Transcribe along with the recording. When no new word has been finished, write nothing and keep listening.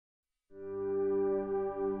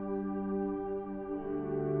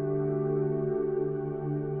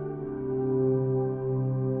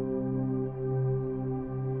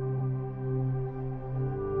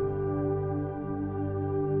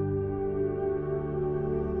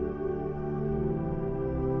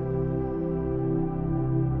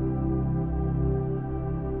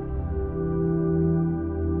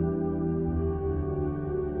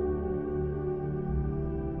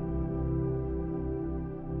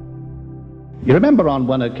You remember on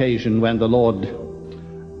one occasion when the Lord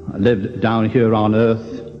lived down here on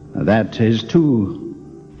earth, that his two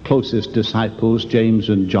closest disciples, James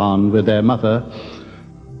and John, with their mother,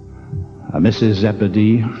 Mrs.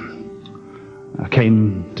 Zebedee,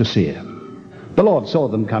 came to see him. The Lord saw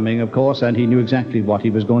them coming, of course, and he knew exactly what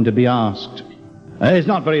he was going to be asked. It's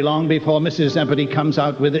not very long before Mrs. Zebedee comes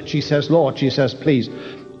out with it. She says, Lord, she says, please,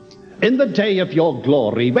 in the day of your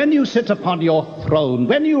glory, when you sit upon your throne,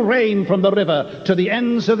 when you reign from the river to the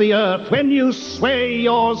ends of the earth, when you sway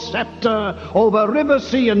your scepter over river,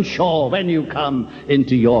 sea, and shore, when you come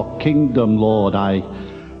into your kingdom, Lord,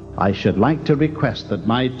 I should like to request that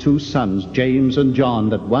my two sons, James and John,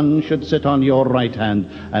 that one should sit on your right hand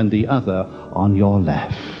and the other on your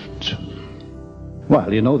left.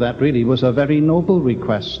 Well, you know, that really was a very noble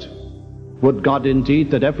request. Would God indeed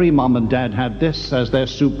that every mom and dad had this as their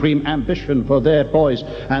supreme ambition for their boys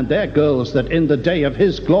and their girls, that in the day of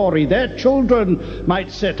his glory their children might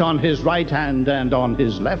sit on his right hand and on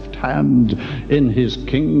his left hand in his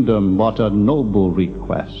kingdom. What a noble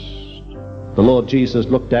request. The Lord Jesus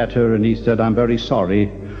looked at her and he said, I'm very sorry,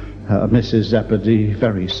 Mrs. Zebedee,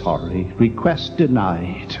 very sorry. Request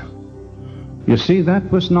denied. You see,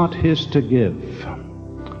 that was not his to give.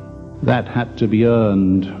 That had to be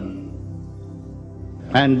earned.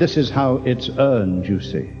 And this is how it's earned, you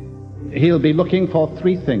see. He'll be looking for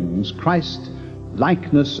three things. Christ,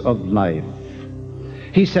 likeness of life.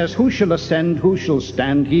 He says, who shall ascend, who shall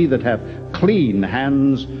stand? He that hath clean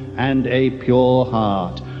hands and a pure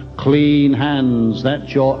heart. Clean hands,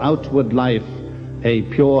 that's your outward life. A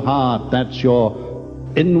pure heart, that's your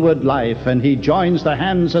inward life. And he joins the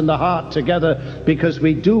hands and the heart together because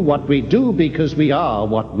we do what we do, because we are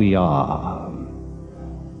what we are.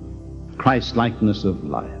 Christ-likeness of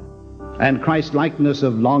life, and Christ-likeness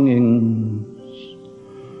of longings.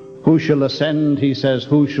 Who shall ascend, he says,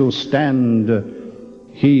 who shall stand?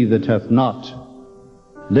 He that hath not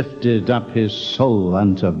lifted up his soul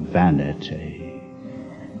unto vanity.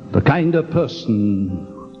 The kind of person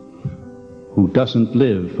who doesn't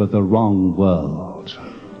live for the wrong world.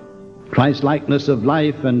 Christ-likeness of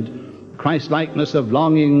life, and Christ-likeness of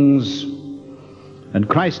longings, and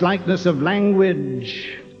Christ-likeness of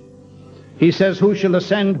language. He says, who shall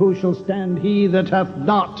ascend, who shall stand? He that hath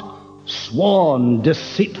not sworn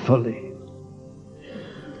deceitfully.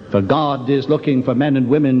 For God is looking for men and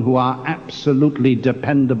women who are absolutely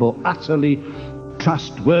dependable, utterly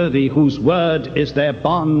trustworthy, whose word is their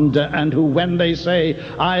bond, and who, when they say,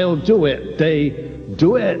 I'll do it, they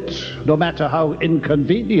do it, no matter how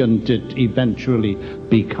inconvenient it eventually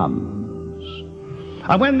becomes.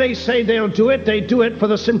 And when they say they'll do it for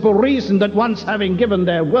the simple reason that once having given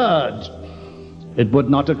their word, it would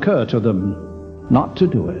not occur to them not to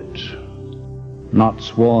do it, not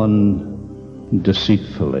sworn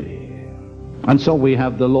deceitfully. And so we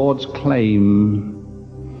have the Lord's claim,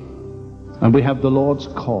 and we have the Lord's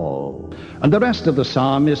call. And the rest of the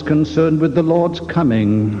psalm is concerned with the Lord's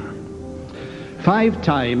coming. 5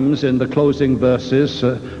 times in the closing verses,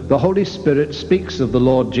 the Holy Spirit speaks of the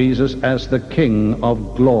Lord Jesus as the King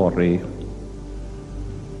of glory.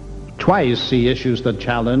 Twice he issues the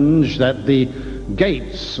challenge that the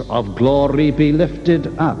gates of glory be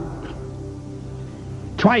lifted up.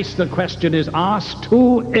 Twice the question is asked,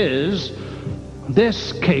 who is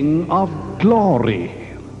this King of glory?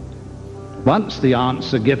 Once the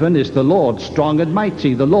answer given is the Lord strong and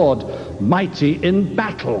mighty, the Lord mighty in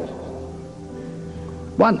battle.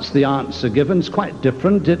 Once the answer given is quite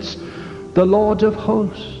different. It's the Lord of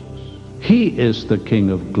hosts. He is the King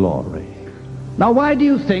of glory. Now, why do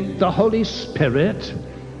you think the Holy Spirit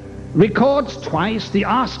records twice the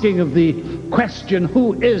asking of the question,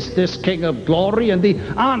 who is this King of glory? And the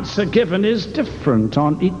answer given is different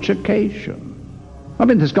on each occasion. I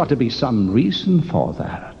mean, there's got to be some reason for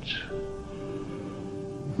that.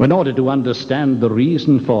 In order to understand the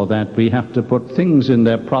reason for that, we have to put things in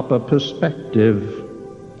their proper perspective.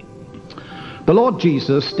 The Lord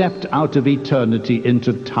Jesus stepped out of eternity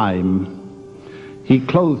into time. He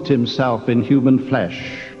clothed himself in human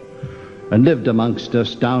flesh and lived amongst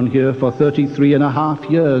us down here for 33.5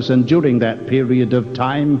 years. And during that period of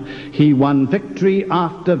time, he won victory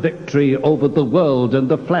after victory over the world and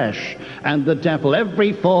the flesh and the devil.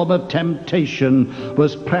 Every form of temptation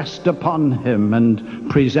was pressed upon him and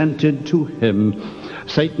presented to him.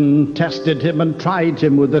 Satan tested him and tried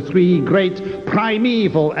him with the 3 great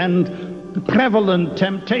primeval and prevalent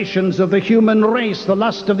temptations of the human race, the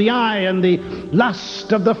lust of the eye and the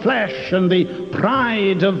lust of the flesh and the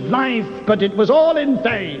pride of life, but it was all in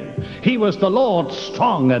vain. He was the Lord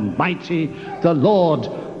strong and mighty, the Lord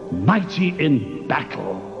mighty in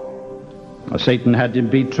battle. Satan had him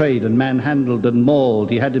betrayed and manhandled and mauled.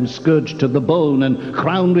 He had him scourged to the bone and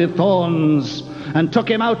crowned with thorns, and took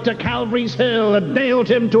him out to Calvary's hill and nailed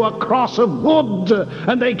him to a cross of wood,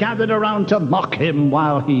 and they gathered around to mock him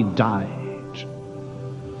while he died.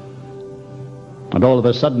 And all of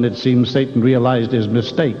a sudden it seems Satan realized his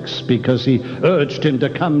mistakes, because he urged him to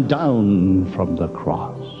come down from the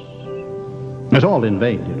cross. It's all in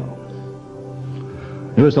vain, you know.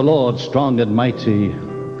 It was the Lord strong and mighty,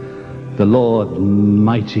 the Lord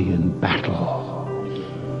mighty in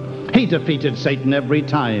battle. He defeated Satan every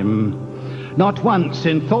time. Not once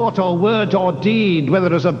in thought or word or deed,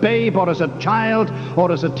 whether as a babe or as a child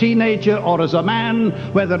or as a teenager or as a man,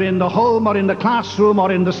 whether in the home or in the classroom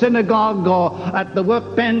or in the synagogue or at the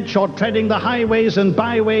workbench or treading the highways and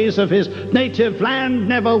byways of his native land,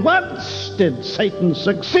 never once did Satan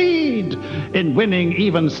succeed in winning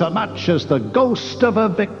even so much as the ghost of a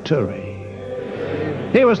victory.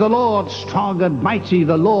 He was the Lord strong and mighty,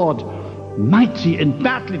 the Lord mighty in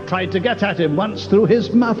battle. He tried to get at him once through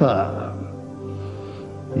his mother.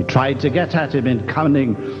 He tried to get at him in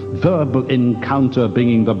cunning verbal encounter,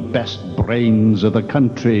 bringing the best brains of the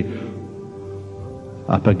country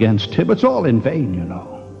up against him. It's all in vain, you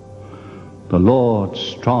know. The Lord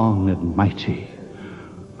strong and mighty,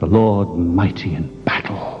 the Lord mighty in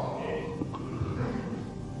battle.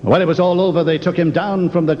 When it was all over, they took him down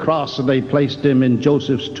from the cross and they placed him in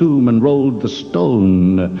Joseph's tomb and rolled the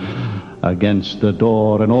stone against the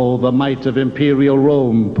door, and all the might of imperial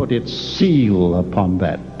Rome put its seal upon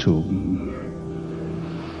that tomb.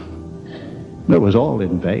 It was all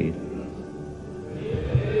in vain.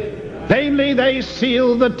 Vainly they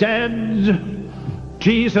seal the dead,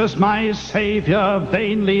 Jesus my Savior.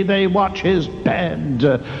 Vainly they watch his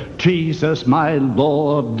bed, Jesus my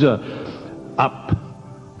Lord. Up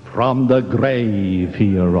from the grave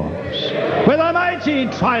he arose, with a mighty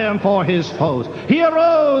triumph for his foes. He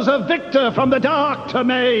arose a victor from the dark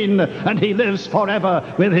domain, and he lives forever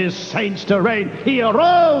with his saints to reign. He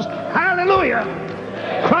arose, hallelujah!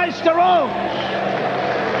 Christ arose!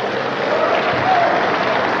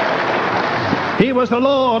 He was the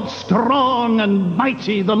Lord strong and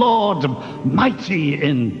mighty, the Lord mighty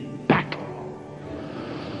in battle.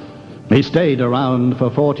 He stayed around for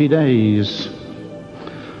 40 days.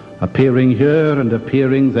 Appearing here and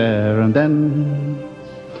appearing there, and then,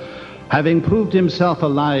 having proved himself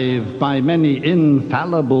alive by many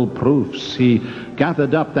infallible proofs, he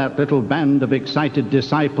gathered up that little band of excited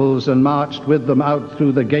disciples and marched with them out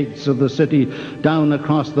through the gates of the city, down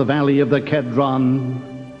across the valley of the Kedron,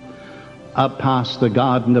 up past the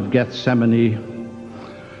Garden of Gethsemane,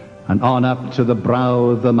 and on up to the brow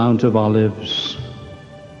of the Mount of Olives.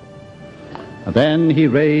 Then he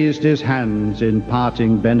raised his hands in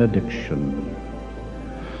parting benediction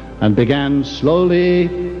and began slowly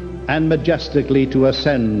and majestically to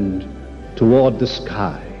ascend toward the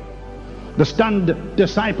sky. The stunned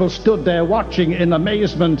disciples stood there watching in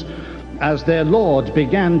amazement as their Lord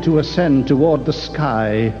began to ascend toward the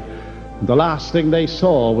sky. The last thing they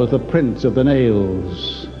saw was the print of the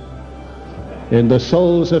nails in the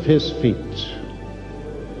soles of his feet.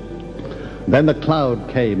 Then the cloud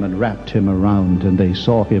came and wrapped him around, and they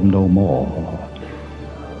saw him no more.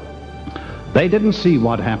 They didn't see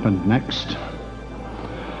what happened next.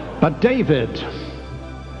 But David,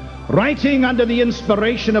 writing under the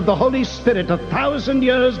inspiration of the Holy Spirit 1,000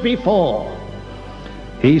 years before,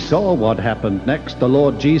 he saw what happened next. The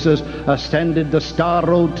Lord Jesus ascended the star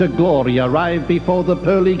road to glory, arrived before the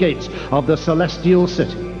pearly gates of the celestial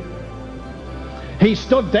city. He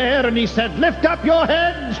stood there and he said, "Lift up your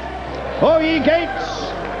heads, O ye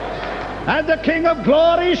gates, and the King of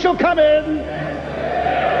glory shall come in."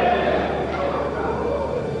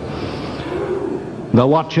 The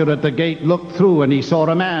watcher at the gate looked through, and he saw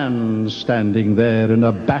a man standing there in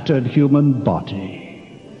a battered human body.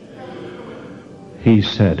 He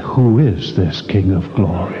said, "Who is this King of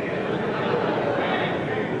glory?"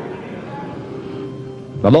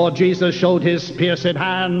 The Lord Jesus showed his pierced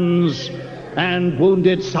hands and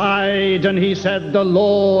wounded side, and he said, "The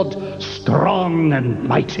Lord strong and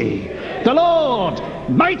mighty, the Lord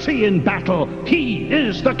mighty in battle, he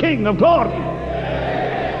is the King of glory."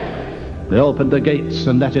 They opened the gates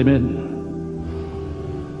and let him in.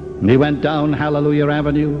 And he went down Hallelujah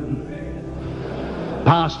Avenue,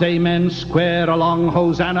 past Amen Square, along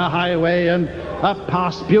Hosanna Highway, and up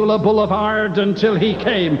past Beulah Boulevard until he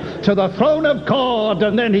came to the throne of God,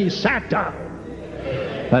 and then he sat down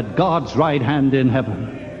at God's right hand in heaven.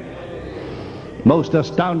 Most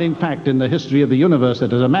astounding fact in the history of the universe,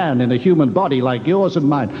 that is a man in a human body like yours and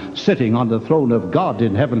mine sitting on the throne of God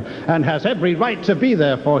in heaven, and has every right to be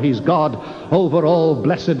there, for he's God over all,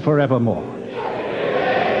 blessed forevermore.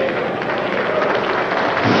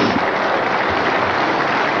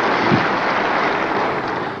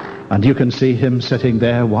 And you can see him sitting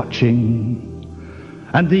there watching.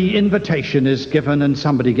 And the invitation is given, and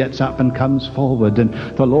somebody gets up and comes forward, and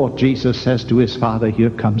the Lord Jesus says to his Father, here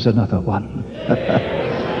comes another one.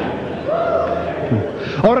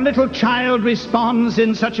 Or a little child responds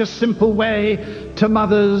in such a simple way to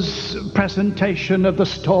mother's presentation of the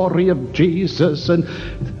story of Jesus, and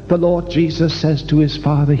the Lord Jesus says to his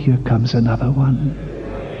Father, here comes another one.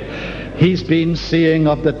 He's been seeing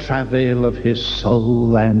of the travail of his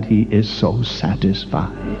soul, and he is so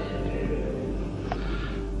satisfied.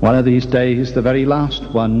 One of these days, the very last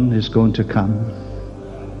one is going to come.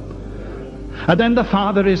 And then the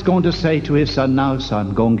Father is going to say to his Son, now,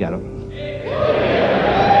 son, go and get him.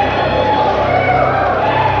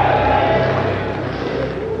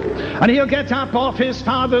 And he'll get up off his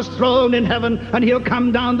Father's throne in heaven, and he'll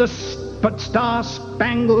come down the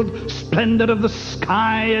star-spangled splendor of the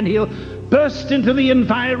sky, and he'll burst into the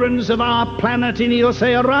environs of our planet, and he'll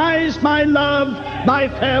say, arise, my love, my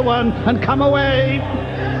fair one, and come away.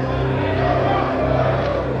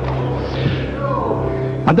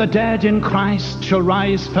 And the dead in Christ shall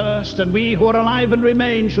rise first, and we who are alive and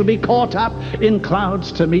remain shall be caught up in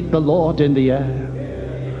clouds to meet the Lord in the air.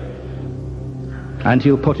 And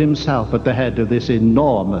he'll put himself at the head of this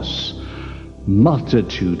enormous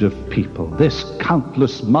multitude of people, this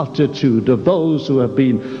countless multitude of those who have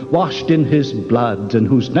been washed in his blood and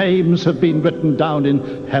whose names have been written down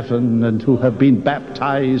in heaven and who have been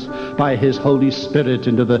baptized by his Holy Spirit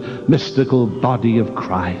into the mystical body of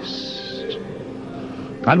Christ.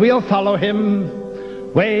 And we'll follow him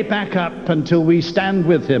way back up until we stand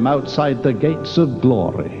with him outside the gates of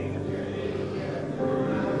glory.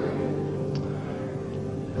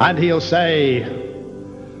 And he'll say,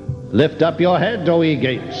 lift up your head, O ye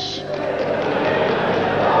gates.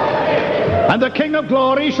 And the King of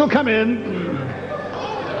glory shall come in.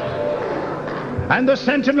 And the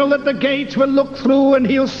sentinel at the gate will look through, and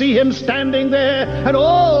he'll see him standing there, and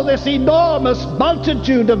all this enormous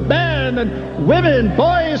multitude of men and women,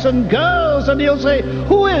 boys and girls, and he'll say,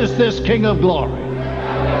 who is this King of glory?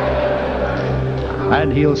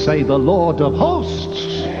 And he'll say, the Lord of hosts.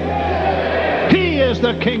 He is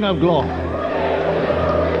the King of glory.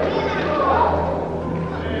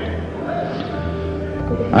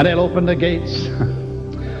 And he'll open the gates,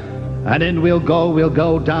 and in we'll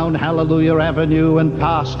go down Hallelujah Avenue and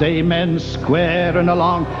past Amen Square and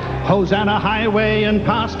along Hosanna Highway and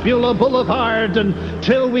past Beulah Boulevard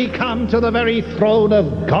until we come to the very throne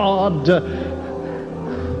of God.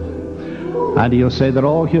 And he'll say, they're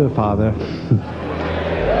all here, Father.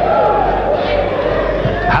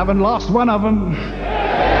 Haven't lost one of them.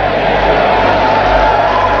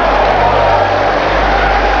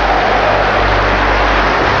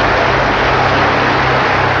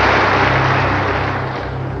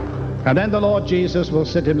 And then the Lord Jesus will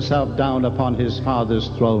sit himself down upon his Father's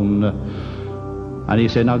throne. And he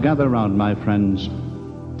said, now gather around, my friends.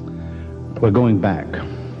 We're going back.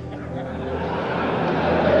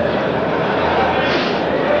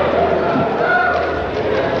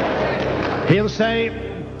 He'll say,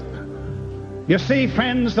 you see,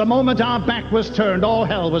 friends, the moment our back was turned, all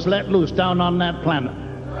hell was let loose down on that planet.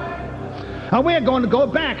 And we're going to go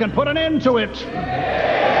back and put an end to it.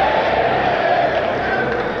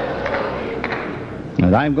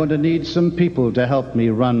 And I'm going to need some people to help me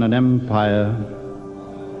run an empire.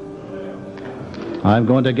 I'm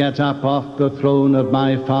going to get up off the throne of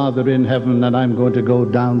my Father in heaven, and I'm going to go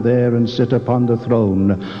down there and sit upon the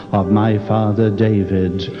throne of my father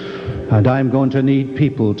David. And I'm going to need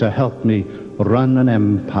people to help me run an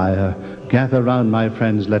empire. Gather round, my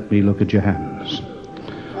friends. Let me look at your hands.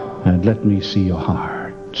 And let me see your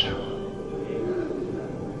heart.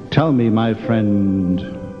 Tell me, my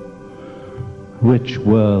friend, which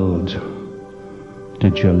world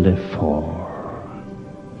did you live for?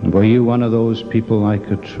 Were you one of those people I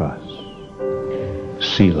could trust?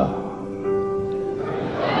 Selah.